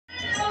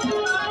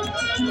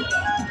और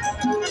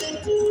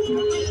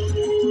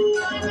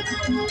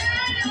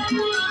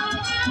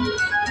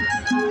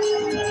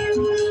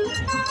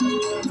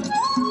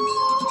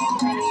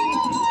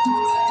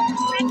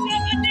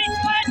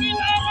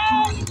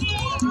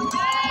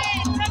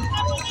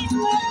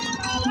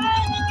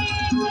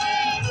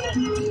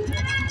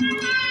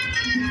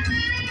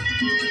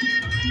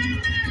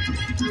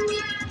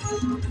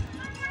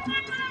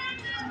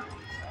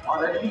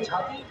अगली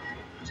झांकी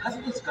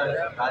छत्तीसगढ़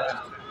राज्य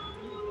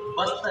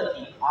बस्तर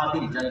की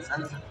आदिम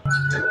जनसंसद।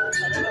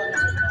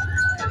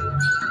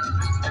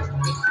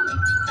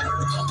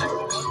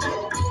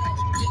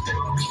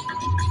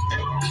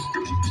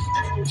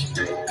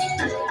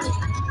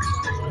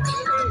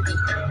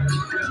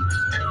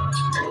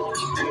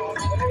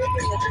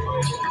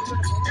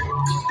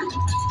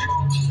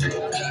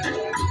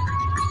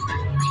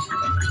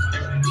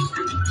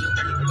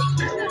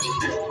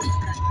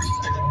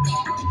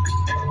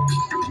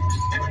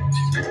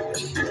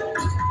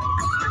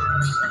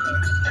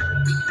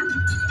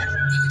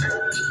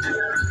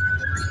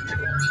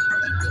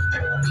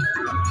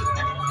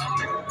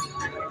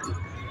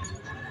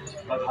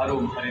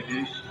 हमारे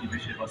देश की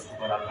विषय वस्तु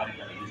पर आधारित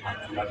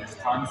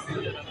राजस्थान से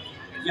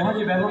यहाँ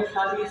की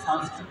वैभवशाली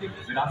सांस्कृतिक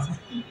विरासत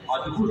की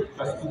अद्भुत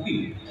प्रस्तुति,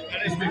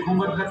 इसमें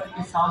घूमर नृत्य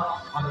के साथ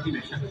भक्ति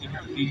में शक्ति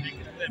की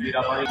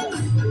Mirabai.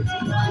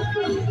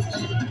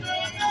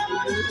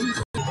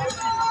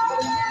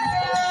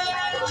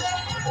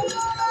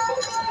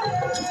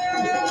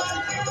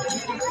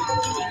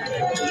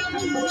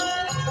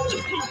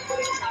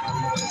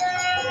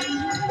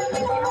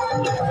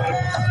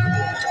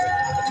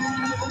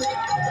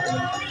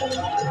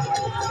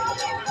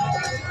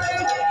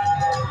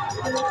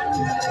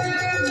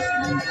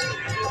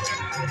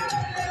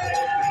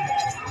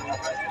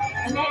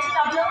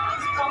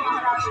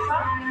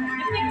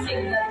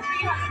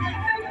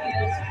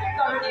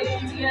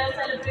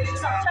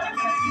 Celebrations of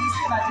Chhatrapati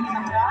Shivaji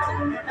Maharaj,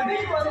 the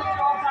visual of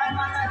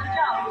Rajmata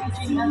Rajao,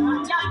 teaching them on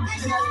young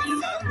Shivaji,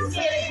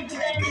 here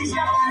representing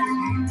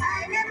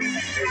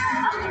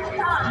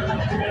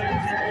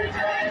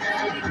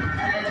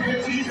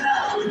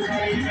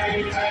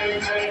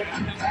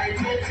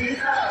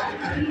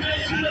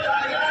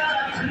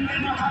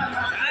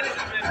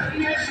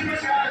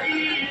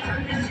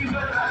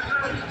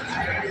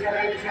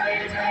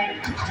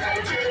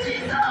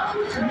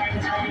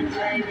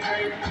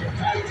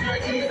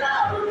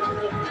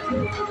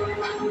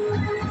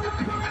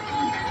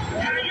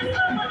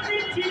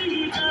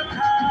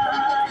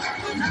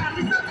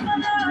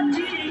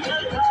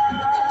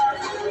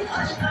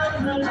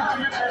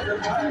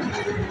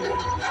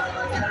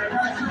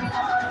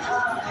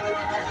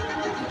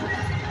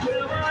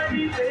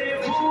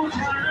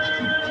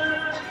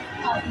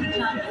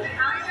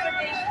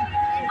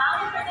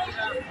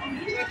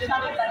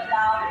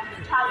बदलाव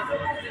छात्रों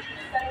को विश्व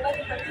स्तर पर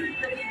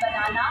प्रतिस्पर्धी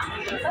बनाना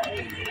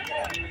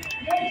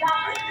यह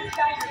जागरूक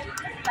शिक्षा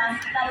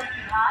सांस्कृतिक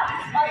सुधार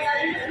और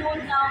नवीन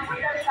योजनाओं को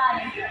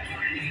दर्शाएंगे।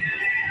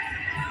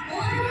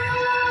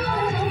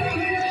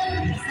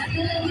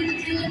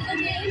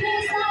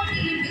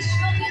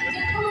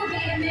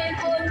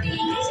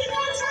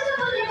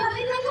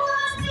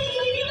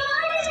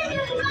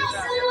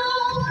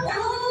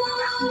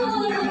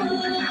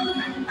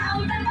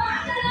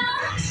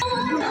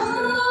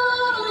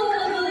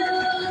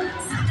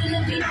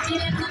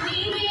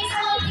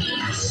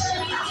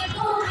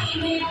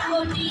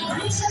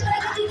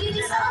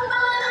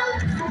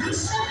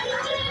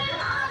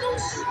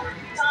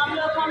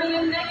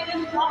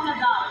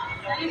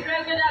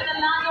 Celebrated as a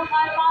land of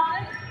high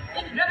passes,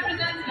 it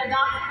represents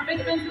Ladakh's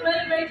commitment to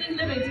elevating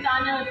living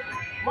standards,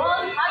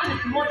 world's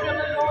highest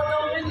motorable road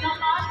over in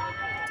Nepal,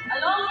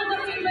 along with the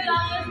female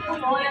artists from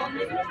all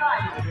ethnic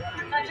tribes,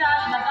 such as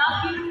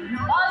Ladakhi,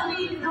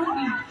 Baldi,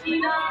 Rugi,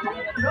 Shida,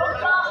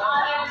 Roka,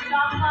 Arya,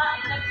 Shakma,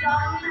 etc.,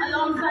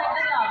 alongside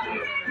the Ladakhi.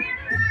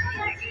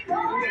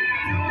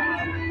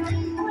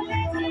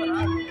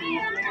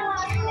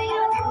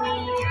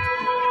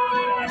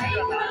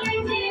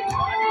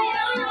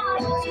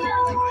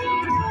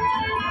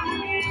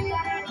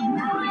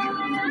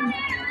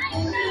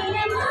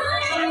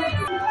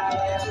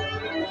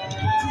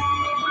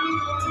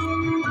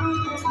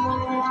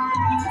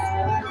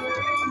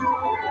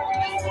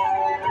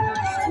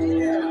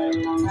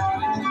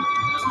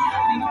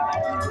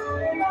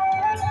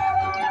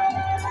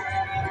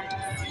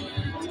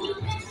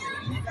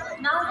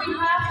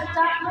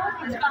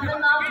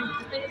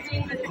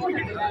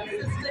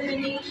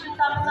 Discrimination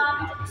Tamil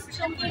Nadu,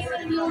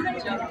 showcasing the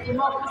origin of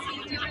democracy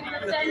during the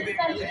 10th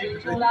century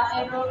Chola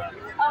era,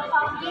 a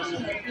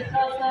foundational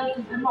precursor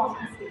to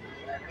democracy.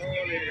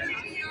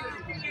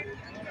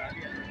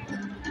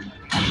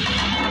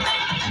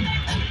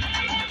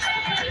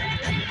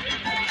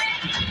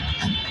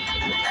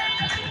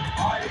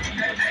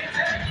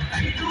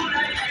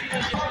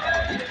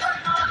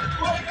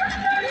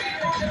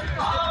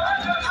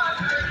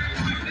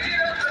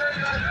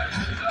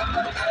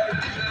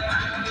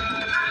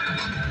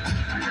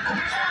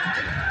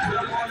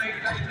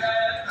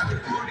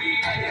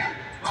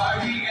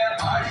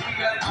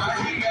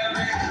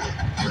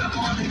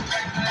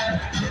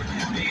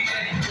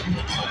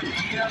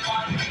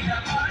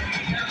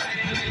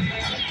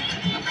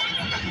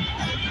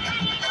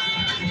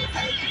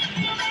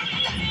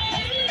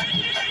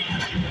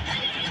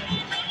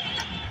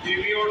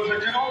 देवियों और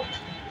सज्जनों,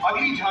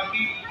 अगली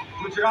झांकी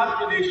गुजरात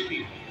प्रदेश की।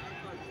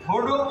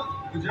 घोड़ो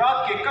गुजरात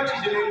के कच्छ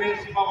जिले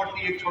में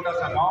सीमावर्ती एक छोटा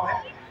सा गांव है।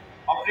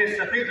 अपने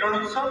सफेद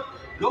रणोत्सव,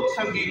 लोक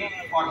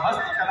संगीत और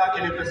हस्तकला के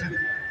लिए प्रसिद्ध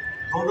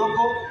घोड़ो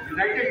को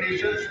United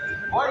Nations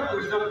world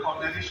tourism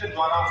organisation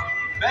द्वारा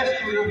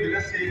बेस्ट टूरिज्म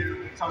दिवस से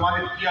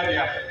सम्मानित किया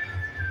गया है।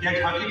 यह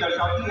झांकी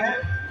दर्शाती है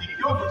कि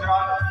क्यों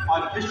गुजरात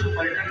आज विश्व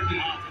पर्यटन की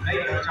नई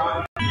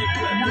पहचान।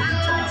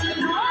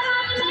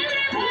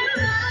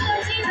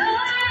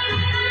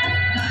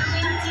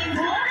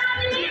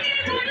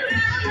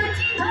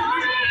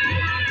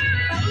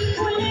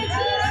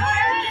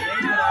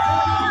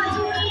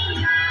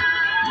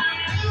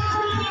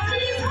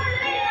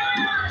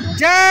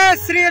 जय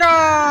श्री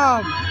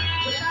राम।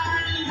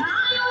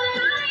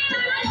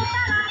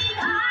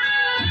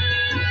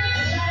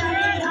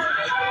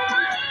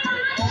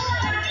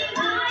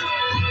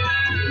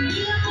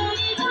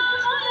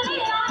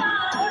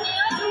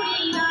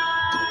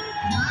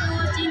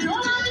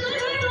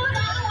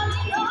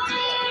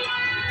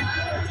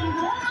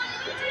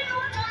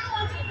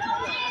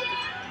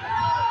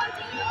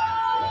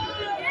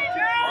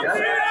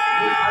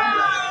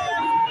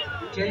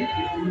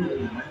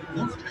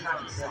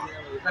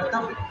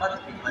 कर्तव्य पथ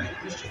के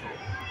परिदृश्य को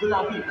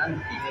गुलाबी रंग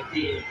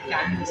के एक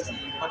कैनवस से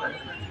बदल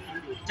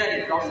चेरी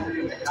ब्लॉसम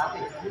के लहराते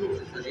फूलों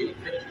से सजे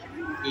नृत्य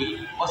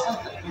एक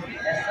वसंत ऋतु में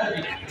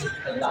नैसर्गिक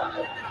तैयार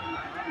है।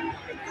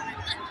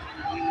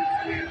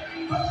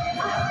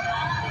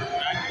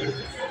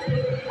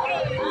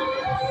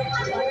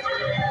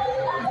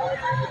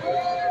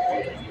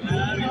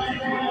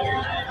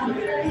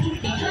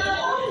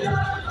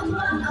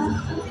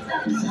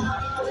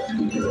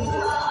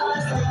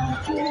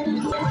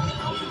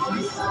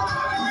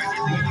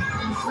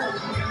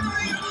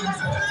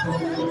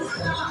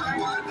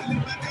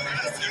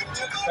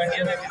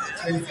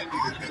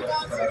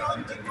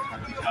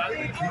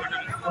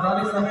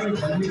 पुराने समय में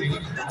बंदी रही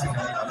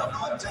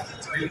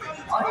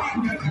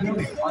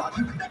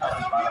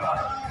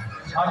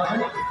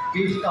झारखंड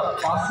देश का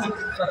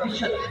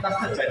 62%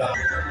 नस्ल पैदा।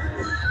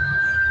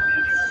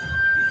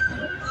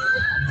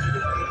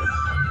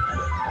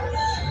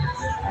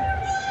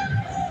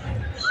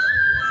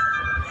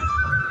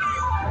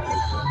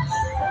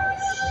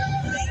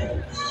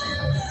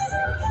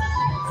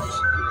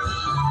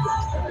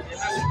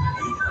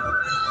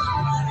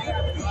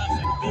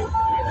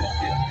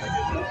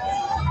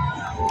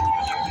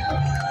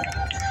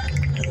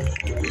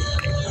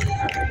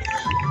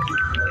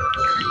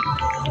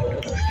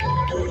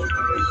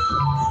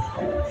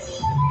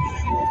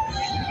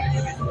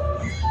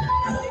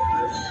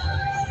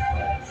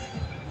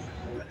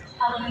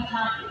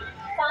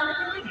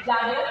 सांस्कृतिक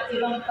जागरण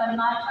एवं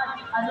परमात्मा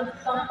की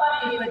अनुकंपा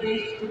के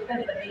प्रदेश उत्तर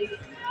प्रदेश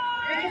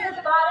विकसित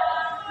भारत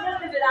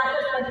नृत्य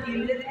विरासत पर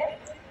केंद्रित है।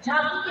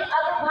 झांकी के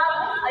अग्रभाग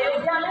में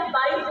अयोध्या में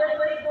 22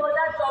 जनवरी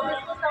 2024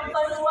 को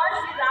संपन्न हुआ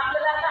श्री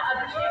रामलला का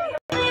अभिषेक।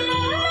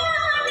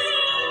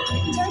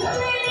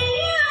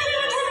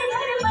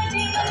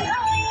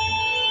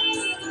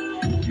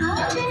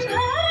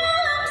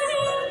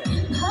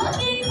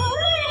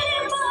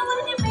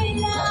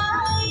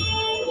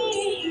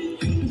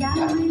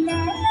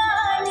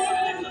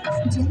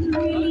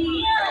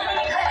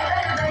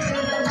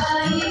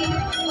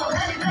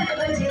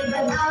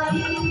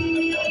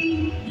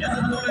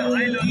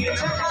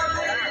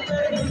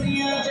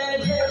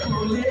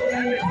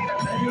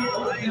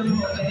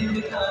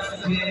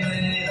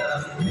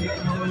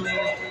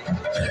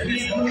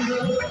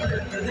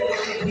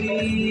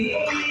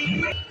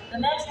 The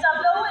next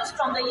tableau is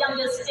from the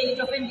youngest state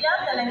of India,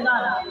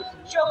 Telangana,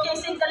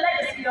 showcasing the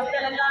legacy of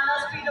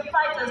Telangana's freedom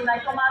fighters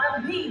like Komaram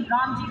Bhim,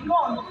 Ramji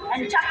Kond,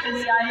 and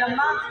Chakri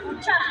Ayamma, who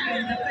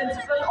championed the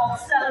principle of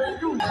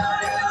self-rule.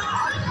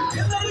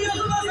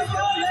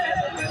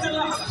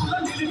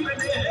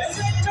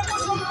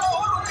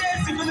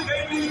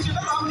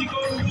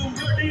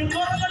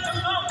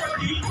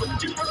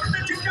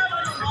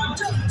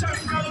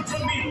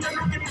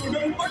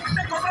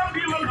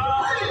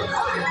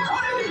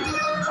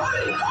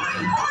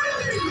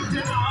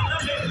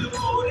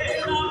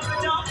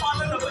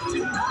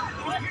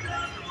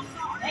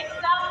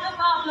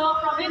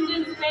 From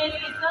Indian Space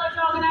Research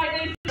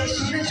Organization.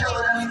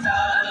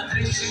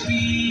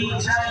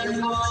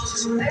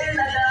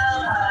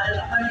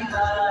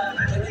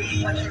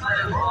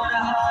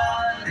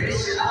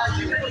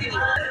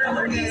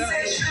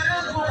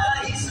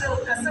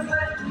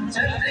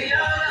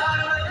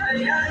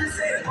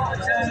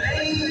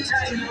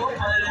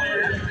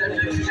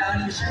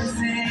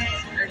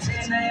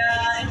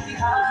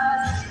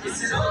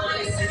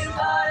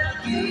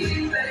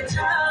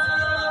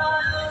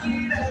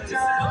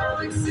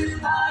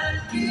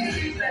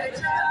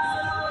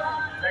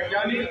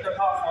 वैज्ञानिक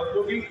तथा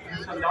औद्योगिक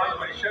अनुसंधान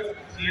परिषद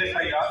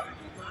CSIR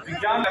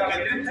विज्ञान का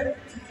केंद्रित है।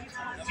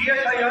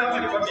 CSIR के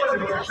पर्पस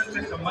रिवोल्यूशन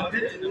से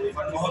संबंधित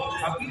मनमोहक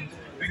झांकी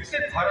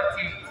विकसित भारत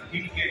की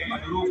थीम के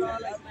अनुरूप है।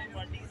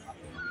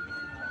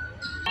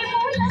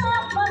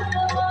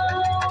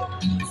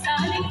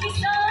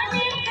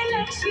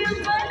 लक्ष्य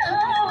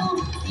बनाओ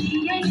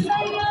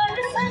CSIR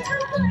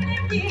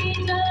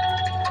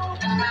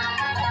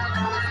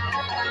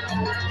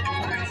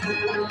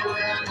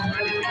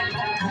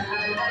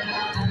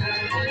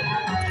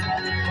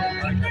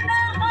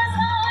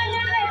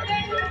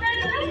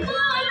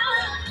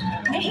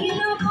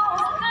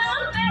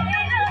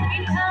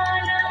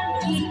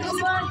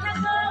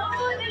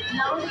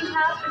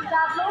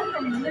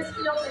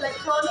Ministry of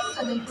Electronics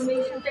and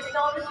Information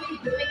Technology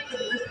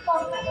depicted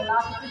responsible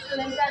artificial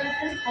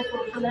intelligence for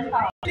social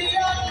empowerment.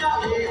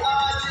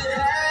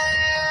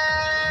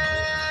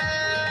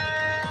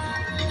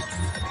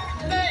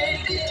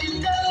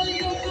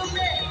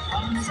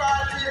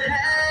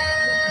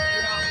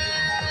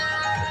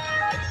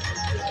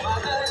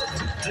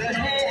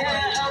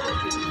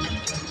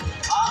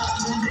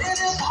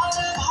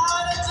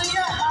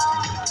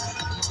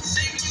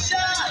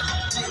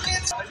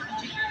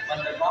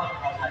 बंदरगाह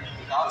आधारित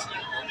विकास को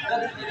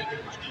गति देने के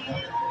दृष्टिकोण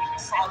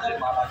सागर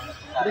माला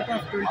कार्यक्रम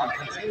के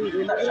माध्यम से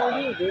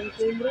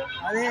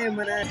అదే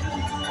మన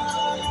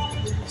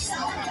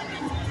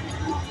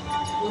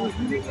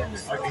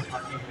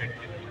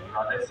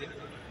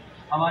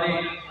हमारे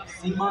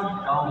सीमांत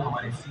गांव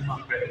हमारे सीमा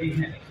प्रहरी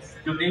हैं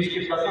जो देश के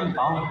प्रथम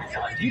गांव हैं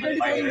जहाँ जीवन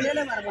पाए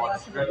और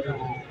समृद्धि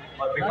हो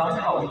और विकास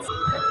का उत्सव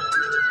है।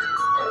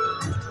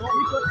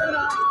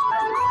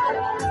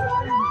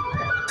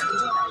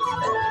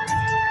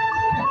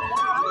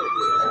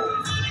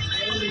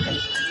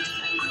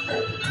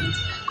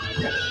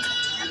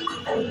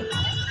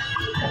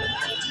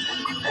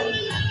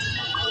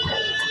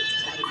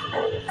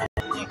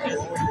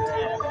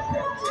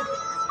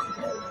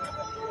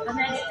 The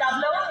next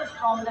tableau is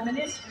from the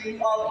Ministry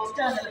of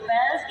External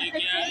Affairs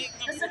depicting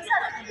the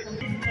successful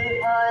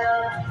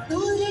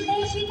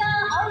दूरदर्शिता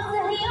और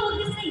सहयोग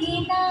से ये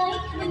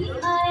दायित्व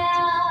निभाया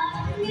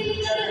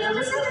मिलकर हम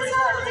सब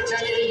साथ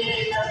चलेंगे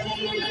कभी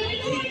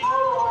मिलेंगे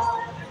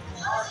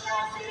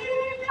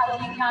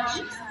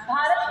झांकी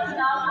भारत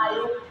चुनाव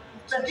आयोग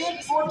प्रत्येक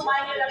वोट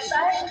मायने रखता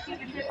है इसके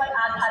विषय पर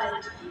आधारित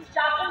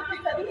शासन के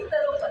सभी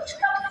स्तरों पर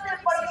सबसे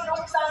बड़ी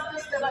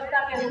लोकतांत्रिक व्यवस्था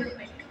के रूप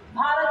में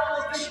भारत को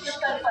विश्व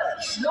स्तर पर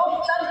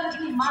लोकतंत्र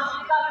की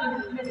मातृका के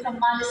रूप में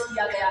सम्मानित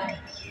किया गया है।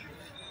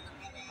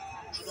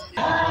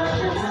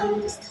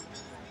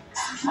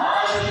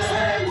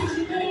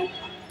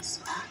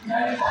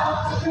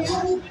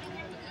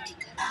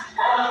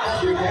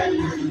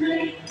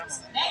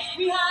 Next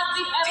we have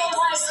the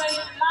ever-vibrant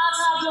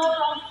tableau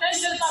from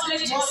Central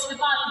Public Works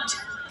Department.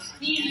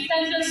 The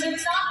central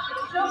vista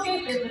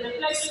showcases the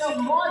reflection of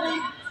modern,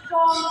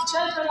 strong,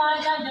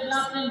 self-reliant and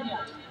developed India.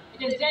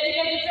 It is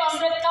dedicated to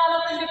Amrit Kaal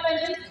of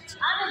Independence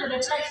and is a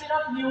reflection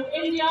of New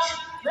India,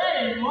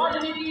 wherein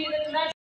modernity is its